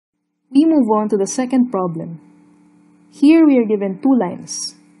We move on to the second problem. Here we are given two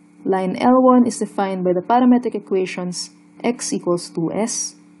lines. Line L1 is defined by the parametric equations x equals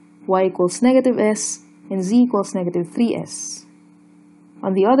 2s, y equals negative s, and z equals negative 3s.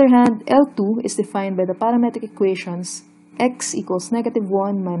 On the other hand, L2 is defined by the parametric equations x equals negative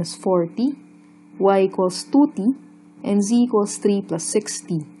 1 minus 4t, y equals 2t, and z equals 3 plus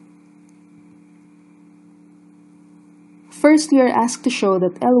 6t. First, we are asked to show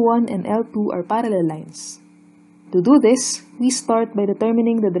that L1 and L2 are parallel lines. To do this, we start by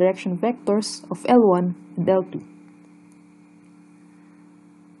determining the direction vectors of L1 and L2.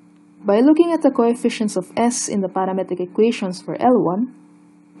 By looking at the coefficients of s in the parametric equations for L1,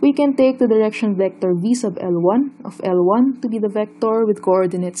 we can take the direction vector v sub L1 of L1 to be the vector with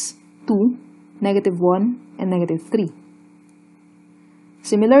coordinates 2, negative 1, and negative 3.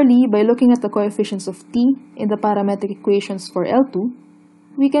 Similarly, by looking at the coefficients of t in the parametric equations for L2,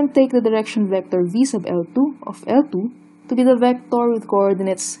 we can take the direction vector v sub L2 of L2 to be the vector with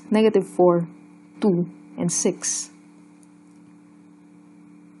coordinates negative 4, 2, and 6.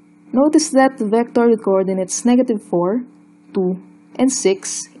 Notice that the vector with coordinates negative 4, 2, and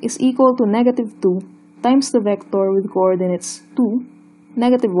 6 is equal to negative 2 times the vector with coordinates 2,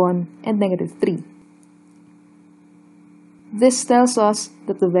 negative 1, and negative 3. This tells us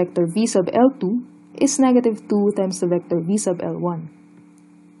that the vector v sub L2 is negative 2 times the vector v sub L1.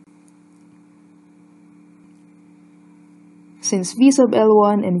 Since v sub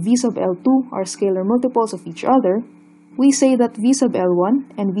L1 and v sub L2 are scalar multiples of each other, we say that v sub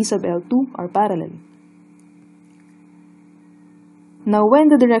L1 and v sub L2 are parallel. Now, when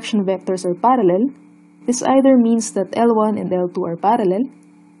the direction vectors are parallel, this either means that L1 and L2 are parallel,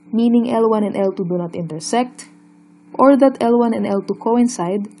 meaning L1 and L2 do not intersect, or that L1 and L2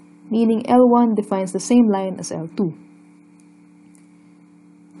 coincide, meaning L1 defines the same line as L2.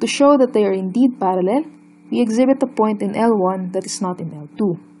 To show that they are indeed parallel, we exhibit a point in L1 that is not in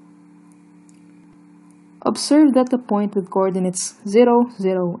L2. Observe that the point with coordinates 0,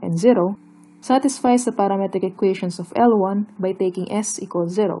 0, and 0 satisfies the parametric equations of L1 by taking s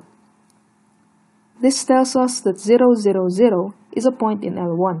equals 0. This tells us that 0, 0, 0 is a point in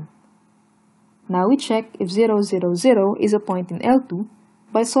L1. Now we check if 0, 0, 0 is a point in L2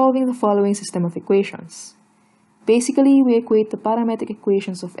 by solving the following system of equations. Basically, we equate the parametric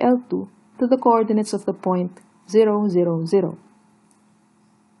equations of L2 to the coordinates of the point 0, 0, 0.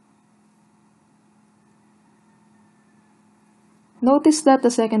 Notice that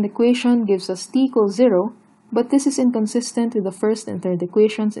the second equation gives us t equals 0, but this is inconsistent with the first and third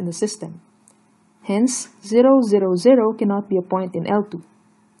equations in the system. Hence, 0, 0, 0 cannot be a point in L2.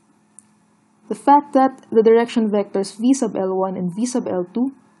 The fact that the direction vectors v sub L1 and v sub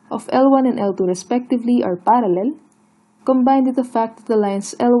L2 of L1 and L2 respectively are parallel, combined with the fact that the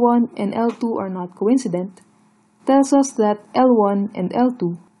lines L1 and L2 are not coincident, tells us that L1 and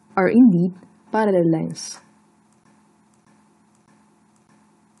L2 are indeed parallel lines.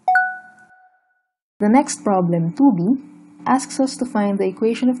 The next problem, 2b, asks us to find the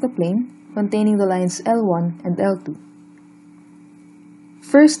equation of the plane containing the lines L1 and L2.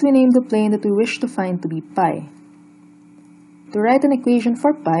 First, we name the plane that we wish to find to be pi. To write an equation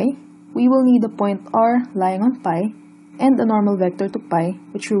for pi, we will need a point R lying on pi and a normal vector to pi,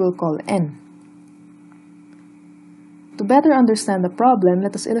 which we will call n. To better understand the problem,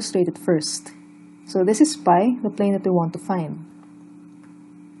 let us illustrate it first. So this is pi, the plane that we want to find.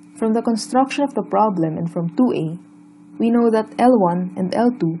 From the construction of the problem and from 2a, we know that L1 and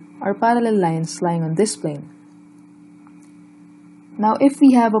L2 are parallel lines lying on this plane. Now, if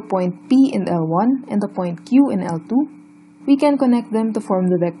we have a point P in L1 and a point Q in L2, we can connect them to form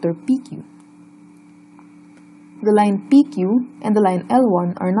the vector PQ. The line PQ and the line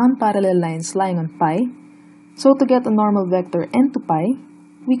L1 are non-parallel lines lying on pi, so to get a normal vector n to pi,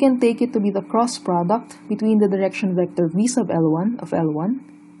 we can take it to be the cross product between the direction vector v sub L1 of L1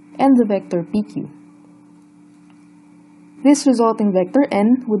 and the vector PQ. This resulting vector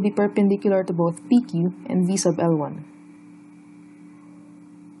n would be perpendicular to both PQ and v sub L1.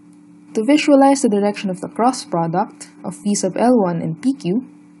 To visualize the direction of the cross product of v sub L1 and PQ,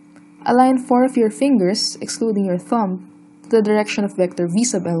 align 4 of your fingers, excluding your thumb, to the direction of vector v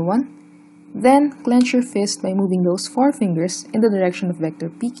sub L1, then clench your fist by moving those 4 fingers in the direction of vector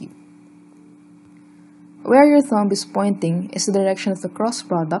PQ. Where your thumb is pointing is the direction of the cross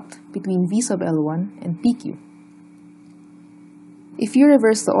product between v sub L1 and PQ. If you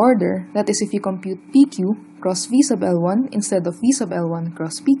reverse the order, that is if you compute PQ cross v sub L1 instead of v sub L1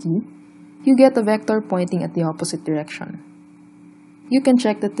 cross PQ, you get a vector pointing at the opposite direction. You can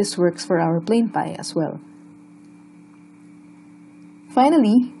check that this works for our plane pi as well.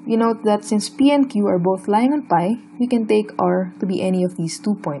 Finally, we note that since P and Q are both lying on pi, we can take R to be any of these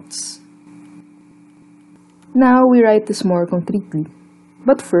 2 points. Now we write this more concretely.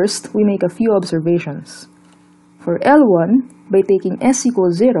 But first, we make a few observations. For L1, by taking S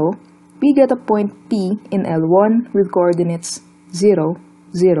equals 0, we get a point P in L1 with coordinates 0,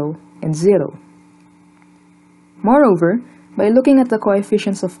 0, and 0. Moreover, by looking at the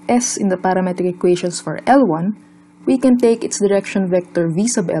coefficients of S in the parametric equations for L1, we can take its direction vector v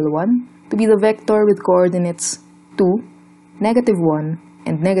sub L1 to be the vector with coordinates 2, -1,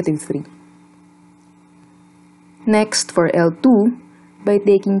 and -3. Next, for L2, by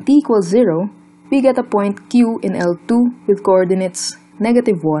taking t equals 0, we get a point Q in L2 with coordinates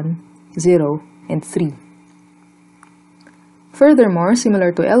 -1, 0, and 3. Furthermore,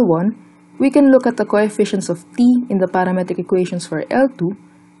 similar to L1, we can look at the coefficients of t in the parametric equations for L2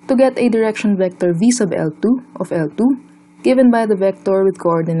 to get a direction vector v sub L2 of L2 given by the vector with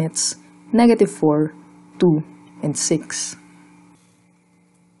coordinates -4, 2, and 6.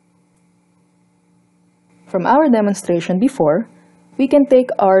 From our demonstration before, we can take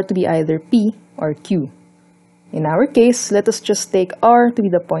R to be either P or Q. In our case, let us just take R to be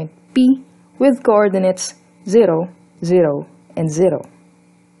the point P with coordinates 0, 0, and 0.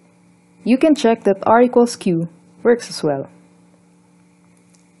 You can check that R equals Q works as well.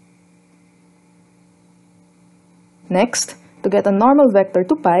 Next, to get a normal vector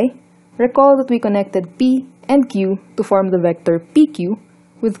to pi, recall that we connected P and Q to form the vector PQ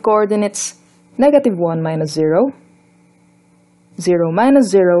with coordinates -1 minus 0, 0 minus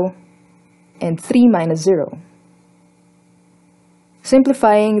 0, and 3 minus 0.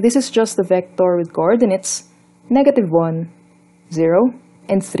 Simplifying, this is just the vector with coordinates -1, 0,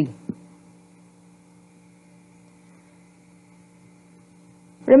 and 3.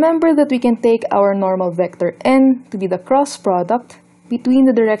 Remember that we can take our normal vector n to be the cross product between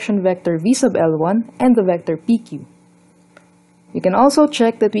the direction vector v sub L1 and the vector PQ. We can also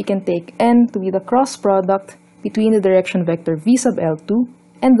check that we can take n to be the cross product between the direction vector v sub L2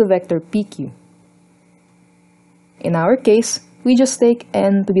 and the vector PQ. In our case, we just take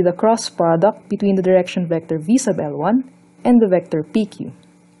n to be the cross product between the direction vector v sub L1 and the vector PQ.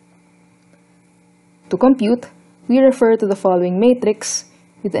 To compute, we refer to the following matrix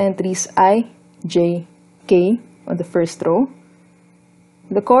with entries I, j, k on the first row,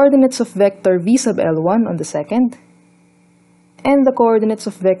 the coordinates of vector v sub L1 on the second, and the coordinates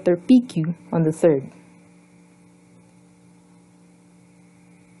of vector PQ on the third.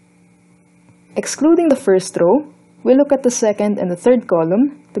 Excluding the first row, we look at the second and the third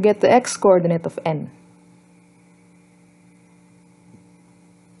column to get the x-coordinate of n.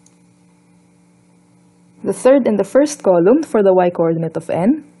 The third and the first column for the y-coordinate of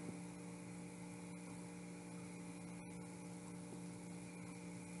n,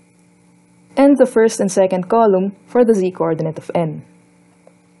 and the first and second column for the z-coordinate of n.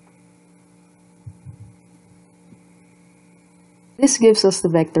 This gives us the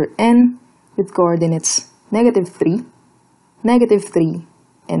vector n with coordinates -3, -3,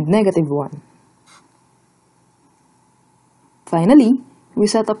 and -1. Finally, we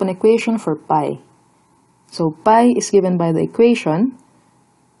set up an equation for pi. So pi is given by the equation,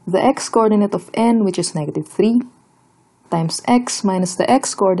 the x-coordinate of n, which is -3, times x minus the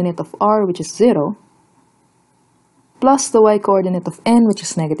x-coordinate of r, which is 0, plus the y-coordinate of n, which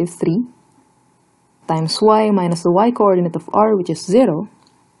is -3, times y minus the y-coordinate of r, which is 0,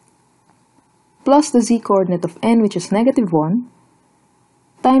 plus the z-coordinate of n, which is -1,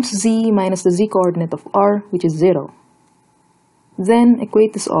 times z minus the z-coordinate of r, which is 0. Then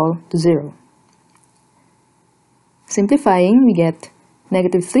equate this all to 0. Simplifying, we get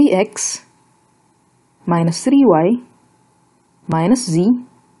 -3x minus 3y minus z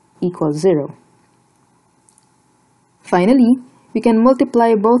equals 0. Finally, we can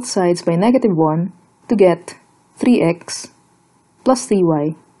multiply both sides by -1 to get 3x plus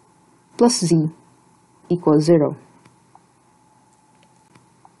 3y plus z equals 0.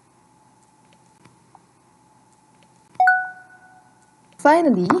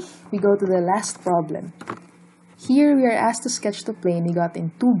 Finally, we go to the last problem. Here we are asked to sketch the plane we got in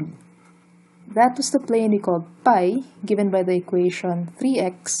 2b. That was the plane we called pi, given by the equation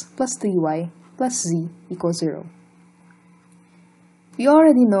 3x plus 3y plus z equals 0. We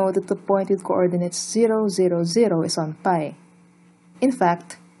already know that the point with coordinates 0, 0, 0 is on pi. In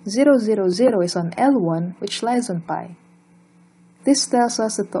fact, 0, 0, 0 is on L1, which lies on pi. This tells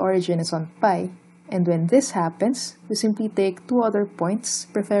us that the origin is on pi, and when this happens, we simply take two other points,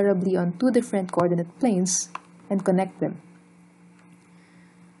 preferably on two different coordinate planes, and connect them.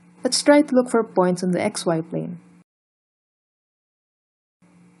 Let's try to look for points on the xy plane.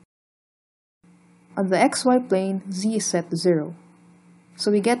 On the xy plane, z is set to 0.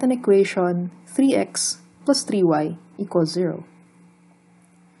 So we get an equation 3x plus 3y equals 0.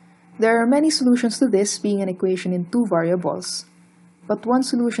 There are many solutions to this being an equation in two variables, but one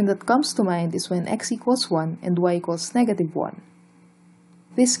solution that comes to mind is when x equals 1 and y equals negative 1.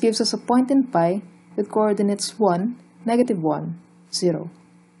 This gives us a point in pi with coordinates 1, negative 1, 0.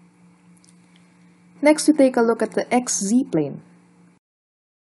 Next, we take a look at the xz plane.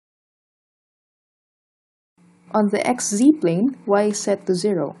 On the xz plane, y is set to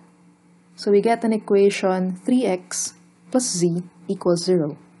 0. So we get an equation 3x plus z equals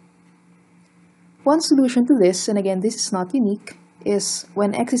 0. One solution to this, and again this is not unique, is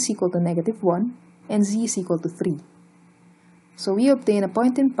when x is equal to negative 1 and z is equal to 3. So we obtain a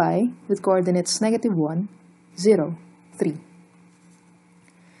point in pi with coordinates negative 1, 0, 3.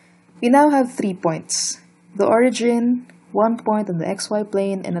 We now have 3 points: the origin, one point on the xy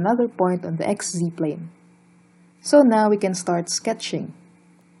plane, and another point on the xz plane. So now we can start sketching.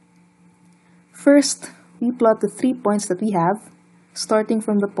 First, we plot the 3 points that we have, starting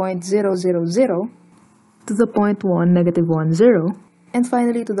from the point 0, 0, 0 to the point 1, negative 1, 0, and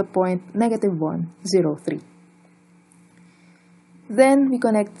finally to the point negative 1, 0, 3. Then we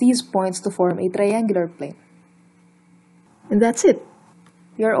connect these points to form a triangular plane. And that's it.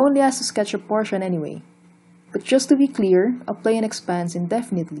 We are only asked to sketch a portion anyway. But just to be clear, a plane expands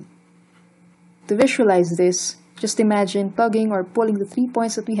indefinitely. To visualize this, just imagine tugging or pulling the 3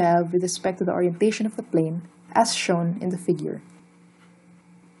 points that we have with respect to the orientation of the plane, as shown in the figure.